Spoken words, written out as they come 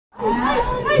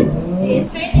Okay,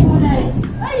 straighten mo legs.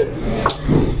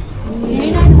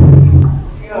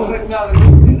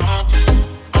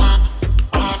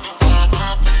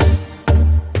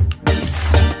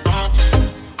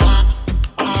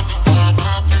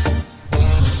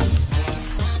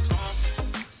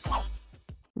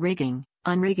 Rigging,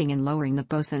 unrigging and lowering the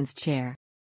bosun's chair.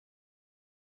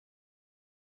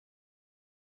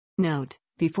 Note,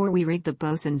 before we rig the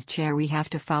bosun's chair we have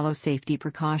to follow safety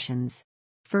precautions.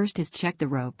 First is check the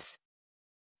ropes.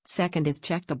 Second is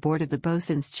check the board of the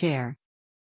bosun's chair.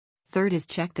 Third is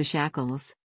check the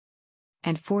shackles.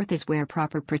 And fourth is wear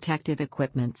proper protective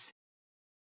equipments.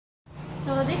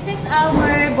 So this is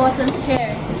our bosun's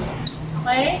chair.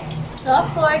 Okay? So of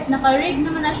course, naka-rig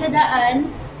naman na siya daan.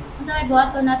 Sa may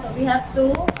buhaton na to, we have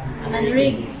to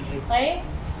unrig. Okay?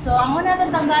 So ang una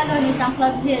natin tanggalon is ang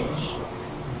club hitch.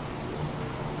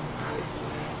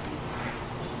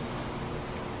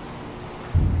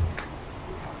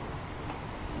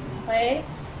 Okay?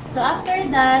 So after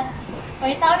that,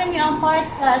 pagitawin niyo ang part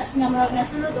cast nga marag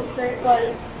nasulod og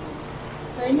circle.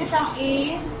 So inyo siyang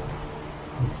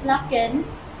i-slacken.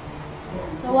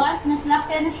 So once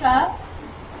na-slacken siya,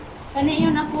 kani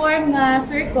yung na-form nga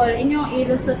circle, inyong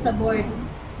ilusot sa board.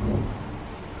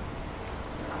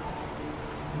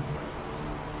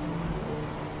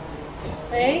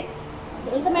 Okay?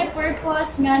 So isa may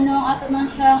purpose nga nung ato man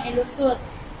siyang ilusot.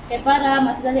 Kaya para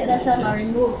mas dali ra siya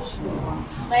ma-remove.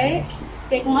 Okay?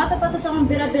 Kaya kung ato pa ito siyang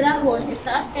bira-birahon, if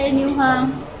taas kayo niyong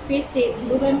PC,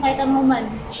 dugan kahit ang human.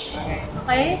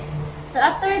 Okay? So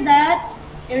after that,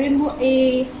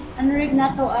 i-unrig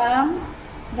na to ang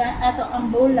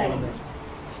bow line.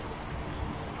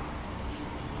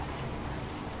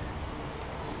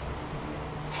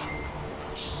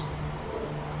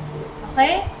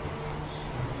 Okay?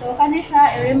 So kani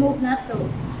siya i-remove na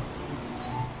to.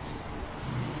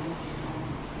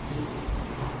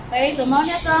 Okay, so mao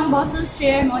na to ang bosun's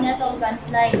chair, mao na to ang gun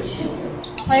line.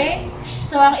 Okay?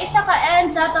 So ang isa ka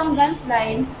end sa atong gun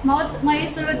line, may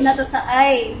sulod na to sa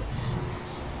eye.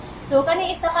 So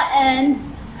kani isa ka end,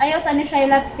 ayaw sa ni siya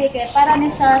ilagti kay para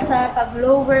ni siya sa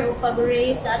pag-lower o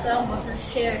pag-raise sa atong bosun's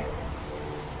chair.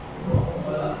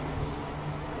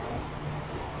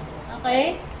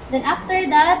 Okay? Then after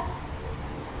that,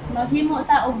 maghimo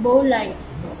ta og bow line.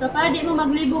 So para di mo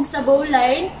maglibog sa bow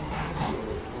line,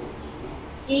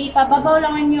 ipababaw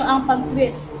lang niyo ang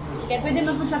pag-twist. Kaya pwede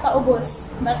mo po siya paubos.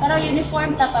 But para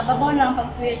uniform ta, pababaw lang ang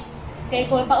pag-twist. Kaya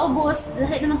kung paubos,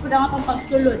 lahat naman po lang ang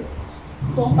pagsulod.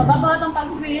 Kung pababaw itong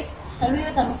pag-twist,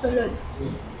 saluyo ta masulod.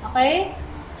 Okay?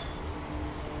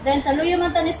 Then saluyo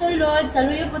man ta ni sulod,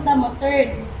 saluyo po ta mo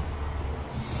turn.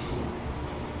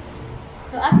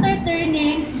 So after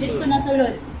turning, dito na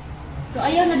sulod. So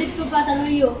ayaw na dito pa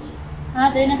saluyo. Ha,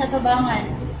 tayo na sa tubangan.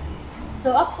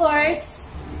 So of course,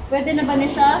 pwede na ba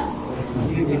niya siya?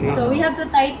 So we have to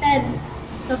tighten.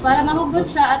 So para mahugot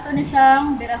siya, ato na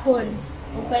siyang birahon.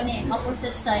 O kani,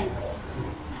 opposite sides.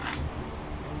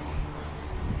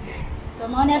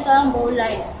 So mao na ito ang bow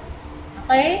line.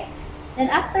 Okay? Then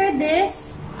after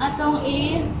this, atong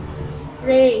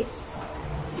i-raise.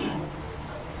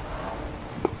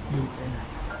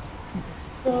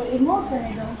 So i-move ka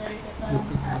na doon sa rito parang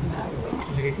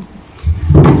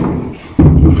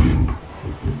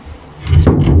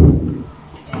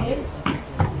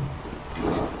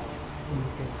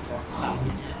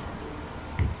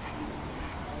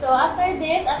so after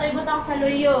this, ato ibutang sa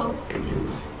luyo.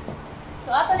 So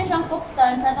ato ni siyang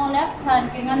kuptan sa atong left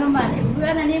hand kay ngano man,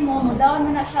 ibuya na nimo, mudawon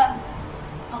mo na siya.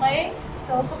 Okay?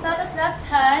 So kuptan sa left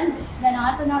hand, then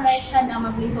ang ato ng right hand ang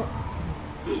magliho.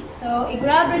 So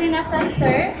i-grab rin na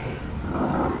center.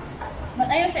 But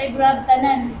ayaw siya i-grab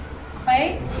tanan.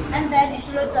 Okay? And then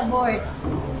isulod sa board.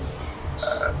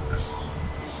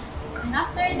 And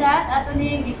after that, ato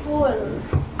ni i-pull.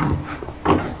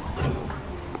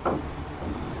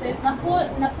 So if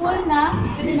na-pull na,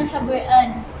 pwede na siya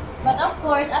buuan. But of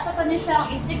course, ato pa niya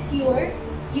siyang i-secure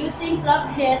using club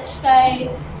hitch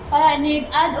kay para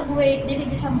nig-add og weight, dili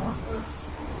di siya maustos.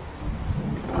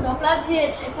 So club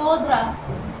hitch, i-fold ra.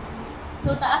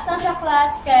 So taasan siya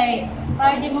class kay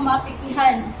para di mo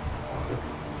mapikihan.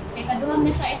 Kay kaduhang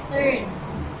na siya i-turn.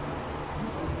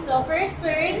 So first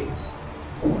turn.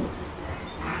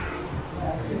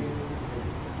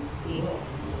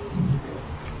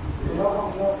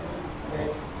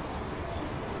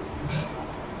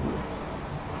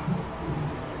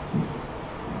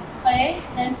 Okay,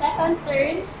 then second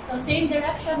turn. So same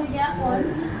direction with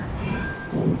yapon.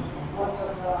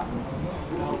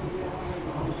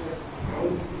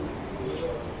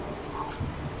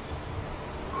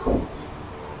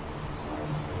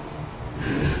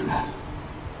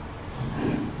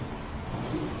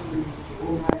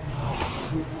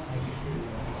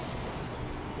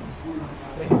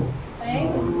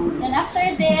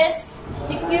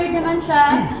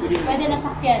 pwede na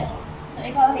sakyan. So,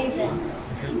 ikaw, Hazel.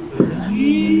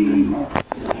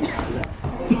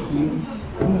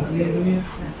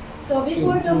 So,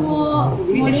 before ka mo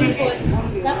lingkod,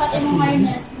 dapat imong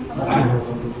harness.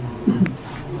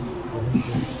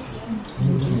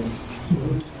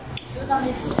 Ito lang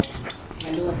ito.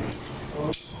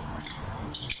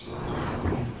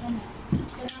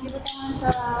 So, nangibutangan sa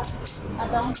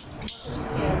atong Bosun'S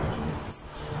gear.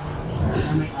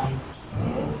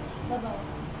 Babaw.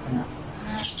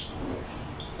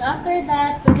 So, after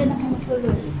that, pwede na kong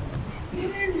sulod.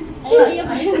 Ayaw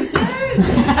pa yung sulod.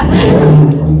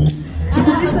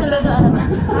 Ano ba sulod o ano ba?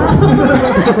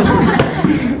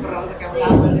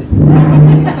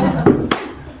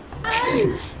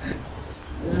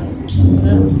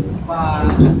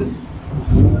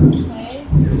 Okay.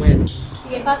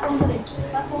 Sige, patong ko rin.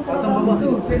 Patong sa baba.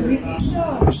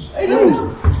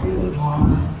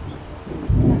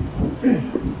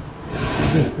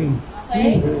 Okay.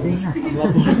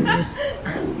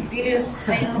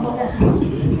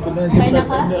 Okay na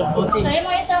ka? So, yung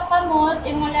mga isang kamot,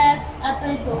 yung mga left, ato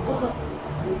ito, ugot.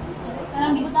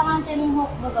 Parang gibutangan sa yung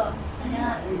hook, bago.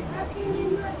 Kanya.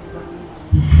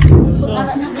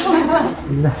 Pagkala na ko.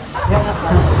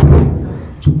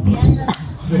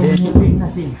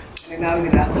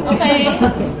 Okay.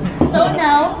 So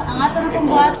now, ang atong pong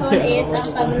buhaton is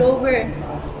ang pag-lower.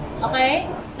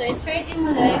 Okay? So, straight in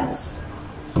mo legs.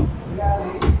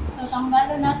 So,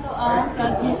 tanggalo na to ang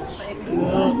flag-hitch.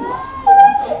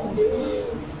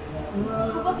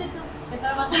 Kapag ito, ito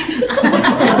matay.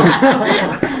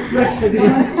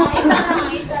 Ang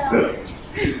isa lang.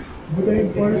 Bukan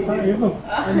impor tayo.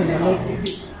 Ano na?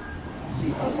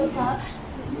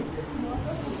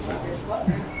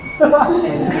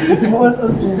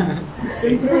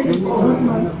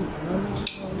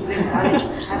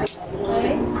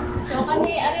 Okay.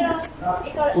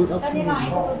 So, kanina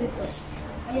ikaw dito.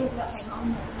 Ayaw ba kayo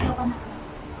mauna. Ikaw ka na.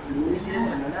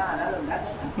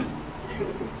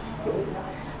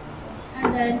 And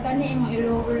then, kanina mo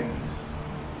i-lower.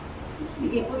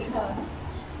 Sige, push ka.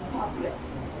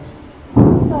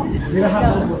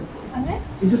 Ano?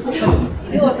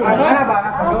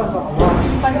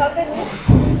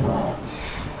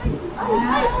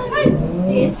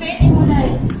 Sige, straight in mo na.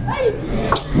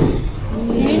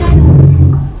 Sige na.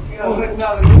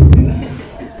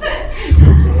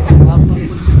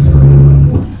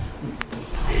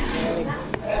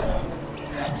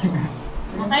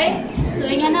 Okay? So,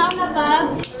 yung na ang napag,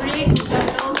 rig,